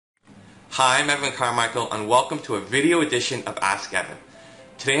Hi, I'm Evan Carmichael and welcome to a video edition of Ask Evan.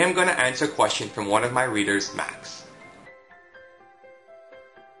 Today I'm going to answer a question from one of my readers, Max.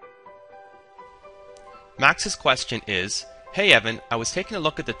 Max's question is, "Hey Evan, I was taking a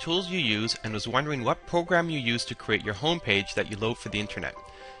look at the tools you use and was wondering what program you use to create your homepage that you load for the internet.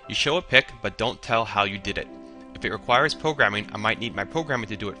 You show a pic but don't tell how you did it. If it requires programming, I might need my programmer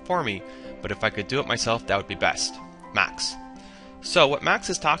to do it for me, but if I could do it myself, that would be best. Max." So what Max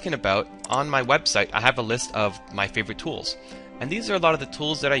is talking about, on my website I have a list of my favorite tools. And these are a lot of the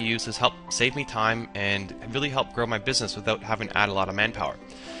tools that I use to help save me time and really help grow my business without having to add a lot of manpower.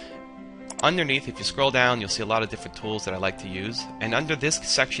 Underneath, if you scroll down, you'll see a lot of different tools that I like to use. And under this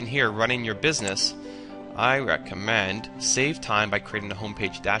section here, running your business, I recommend save time by creating a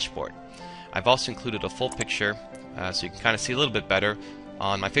homepage dashboard. I've also included a full picture so you can kind of see a little bit better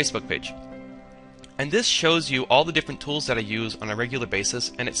on my Facebook page. And this shows you all the different tools that I use on a regular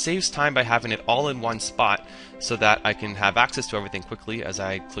basis, and it saves time by having it all in one spot so that I can have access to everything quickly as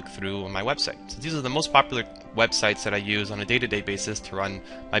I click through on my website. So these are the most popular websites that I use on a day-to-day basis to run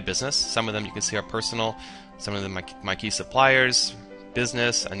my business. Some of them you can see are personal, some of them my key suppliers,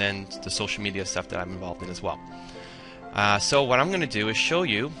 business, and then the social media stuff that I'm involved in as well. So what I'm going to do is show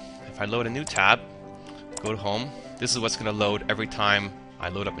you, if I load a new tab, go to home, this is what's going to load every time I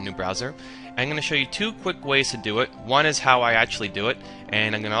load up a new browser. I'm going to show you two quick ways to do it. One is how I actually do it,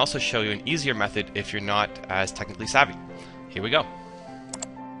 and I'm going to also show you an easier method if you're not as technically savvy. Here we go.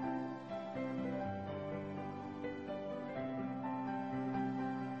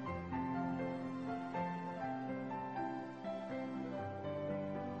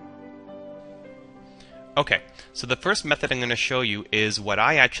 Okay, so the first method I'm going to show you is what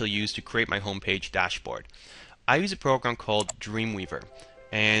I actually use to create my homepage dashboard. I use a program called Dreamweaver.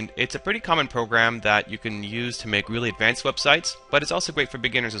 And it's a pretty common program that you can use to make really advanced websites, but it's also great for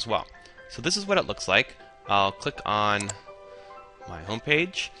beginners as well. So this is what it looks like. I'll click on my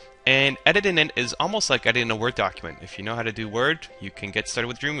homepage, and editing it is almost like editing a Word document. If you know how to do Word, you can get started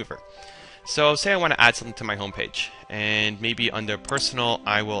with Dreamweaver. So say I want to add something to my homepage, and maybe under personal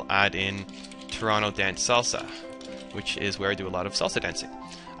I will add in Toronto Dance Salsa, which is where I do a lot of salsa dancing.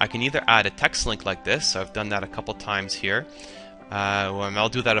 I can either add a text link like this, so I've done that a couple times here. I'll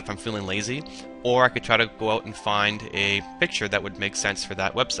do that if I'm feeling lazy, or I could try to go out and find a picture that would make sense for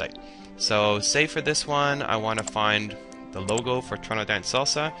that website. So say for this one I want to find the logo for Toronto Dance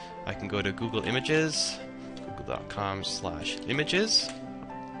Salsa. I can go to Google Images, google.com/images,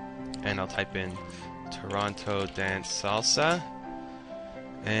 and I'll type in Toronto Dance Salsa,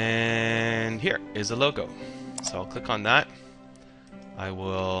 and here is the logo. So I'll click on that. I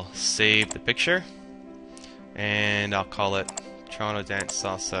will save the picture, and I'll call it Toronto Dance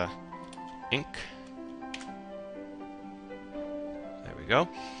Salsa Inc. There we go.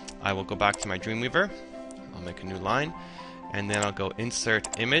 I will go back to my Dreamweaver. I'll make a new line, and then I'll go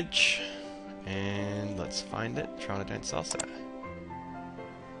Insert Image, and let's find it, Toronto Dance Salsa.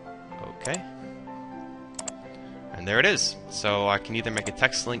 Okay. And there it is. So I can either make a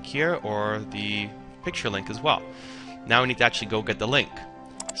text link here or the picture link as well. Now we need to actually go get the link.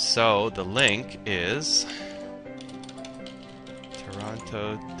 So the link is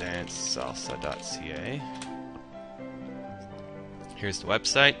TorontoDanceSalsa.ca. Here's the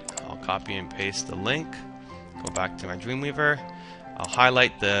website. I'll copy and paste the link. Go back to my Dreamweaver. I'll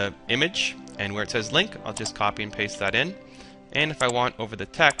highlight the image, and where it says link, I'll just copy and paste that in. And if I want over the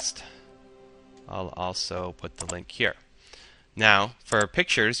text, I'll also put the link here. Now, for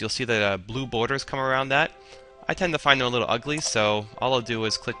pictures, you'll see that blue borders come around that. I tend to find them a little ugly, so all I'll do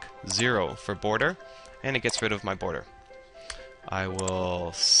is click 0 for border, and it gets rid of my border. I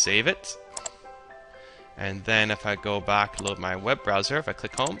will save it, and then if I go back and load my web browser, if I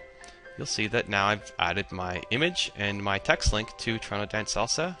click home, you'll see that now I've added my image and my text link to Toronto Dance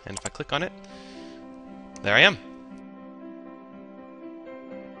Salsa, and if I click on it, there I am.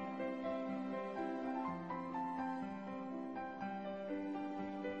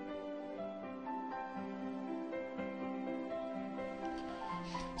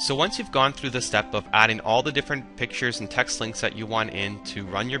 So once you've gone through the step of adding all the different pictures and text links that you want in to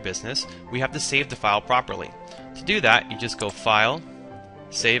run your business, we have to save the file properly. To do that, you just go File,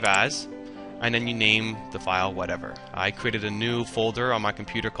 Save As, and then you name the file whatever. I created a new folder on my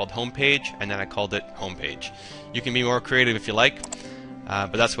computer called Homepage, and then I called it Homepage. You can be more creative if you like,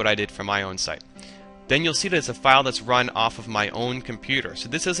 but that's what I did for my own site. Then you'll see that it's a file that's run off of my own computer. So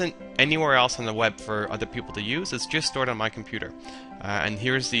this isn't anywhere else on the web for other people to use, it's just stored on my computer. And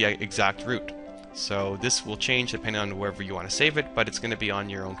here's the exact route. So this will change depending on wherever you want to save it, but it's going to be on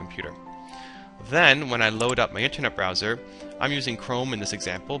your own computer. Then when I load up my internet browser, I'm using Chrome in this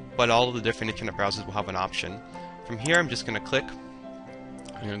example, but all of the different internet browsers will have an option. From here I'm just going to click,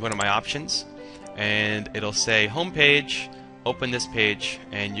 I'm going to go to my options, and it'll say home page, open this page,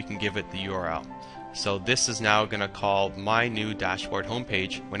 and you can give it the URL. So this is now going to call my new dashboard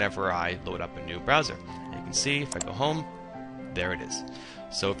homepage whenever I load up a new browser. And you can see if I go home, there it is.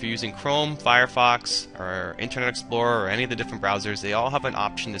 So if you're using Chrome, Firefox, or Internet Explorer, or any of the different browsers, they all have an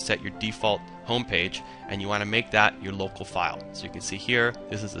option to set your default homepage, and you want to make that your local file. So you can see here,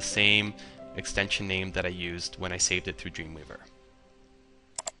 this is the same extension name that I used when I saved it through Dreamweaver.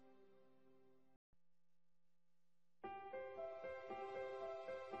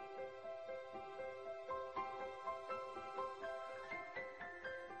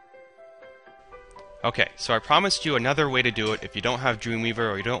 Okay, so I promised you another way to do it if you don't have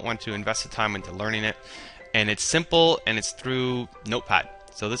Dreamweaver or you don't want to invest the time into learning it. And it's simple, and it's through Notepad.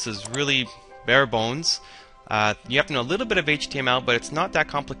 So this is really bare bones. You have to know a little bit of HTML, but it's not that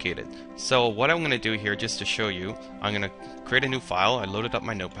complicated. So what I'm going to do here, just to show you, I'm going to create a new file. I loaded up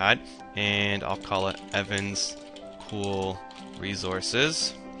my Notepad, and I'll call it Evan's Cool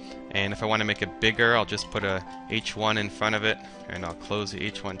Resources. And if I want to make it bigger, I'll just put a H1 in front of it, and I'll close the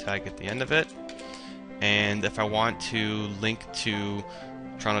H1 tag at the end of it. And if I want to link to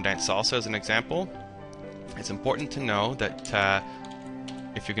Toronto Dance Salsa as an example, it's important to know that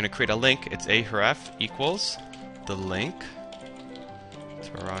if you're going to create a link, it's ahref equals the link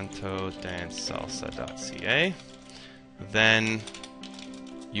torontodancesalsa.ca. Then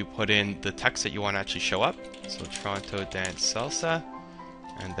you put in the text that you want to actually show up, so Toronto Dance Salsa,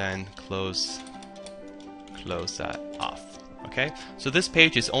 and then close that off. Okay, so this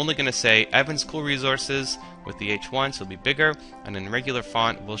page is only going to say Evan's Cool Resources with the H1, so it'll be bigger, and in regular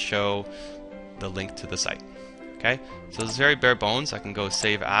font will show the link to the site. Okay, so it's very bare bones. I can go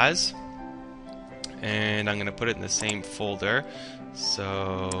save as, and I'm going to put it in the same folder.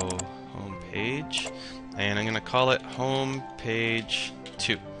 So home page, and I'm going to call it home page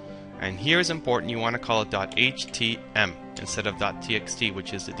 2. And here is important, you want to call it .htm instead of .txt,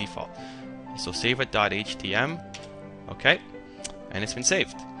 which is the default. So save it .htm. Okay, and it's been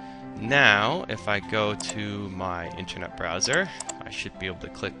saved. Now, if I go to my internet browser, I should be able to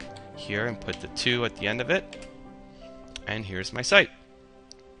click here and put the 2 at the end of it. And here's my site.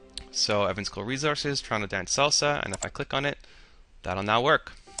 So, Evan's Cool Resources, Toronto Dance Salsa, and if I click on it, that'll now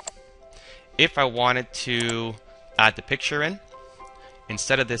work. If I wanted to add the picture in,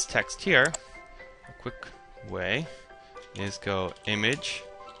 instead of this text here, a quick way is go image,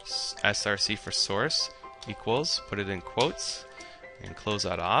 src for source, equals, put it in quotes, and close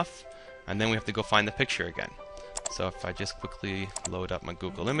that off, and then we have to go find the picture again. So if I just quickly load up my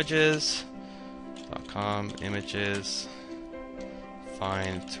Google Images.com, images,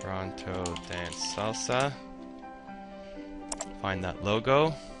 find Toronto Dance Salsa, find that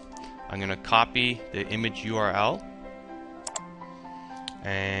logo, I'm going to copy the image URL,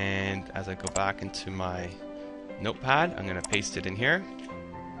 and as I go back into my Notepad, I'm going to paste it in here.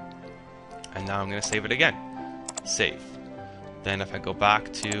 And now I'm going to save it again. Save. Then if I go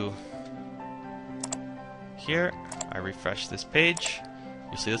back to here, I refresh this page,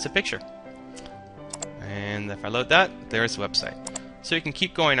 you'll see there's a picture. And if I load that, there's the website. So you can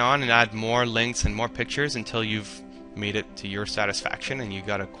keep going on and add more links and more pictures until you've made it to your satisfaction and you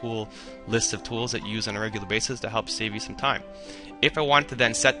got a cool list of tools that you use on a regular basis to help save you some time. If I wanted to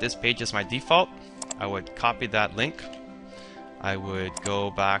then set this page as my default, I would copy that link. I would go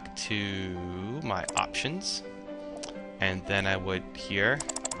back to my options, and then I would here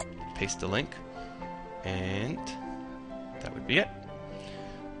paste the link, and that would be it.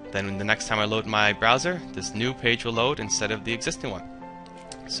 Then the next time I load my browser, this new page will load instead of the existing one.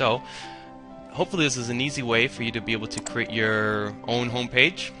 So hopefully this is an easy way for you to be able to create your own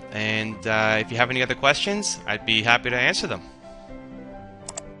homepage, and if you have any other questions, I'd be happy to answer them.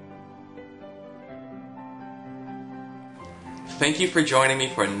 Thank you for joining me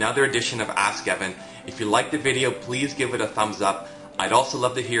for another edition of Ask Evan. If you liked the video, please give it a thumbs up. I'd also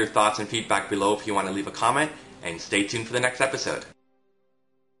love to hear your thoughts and feedback below if you want to leave a comment, and stay tuned for the next episode.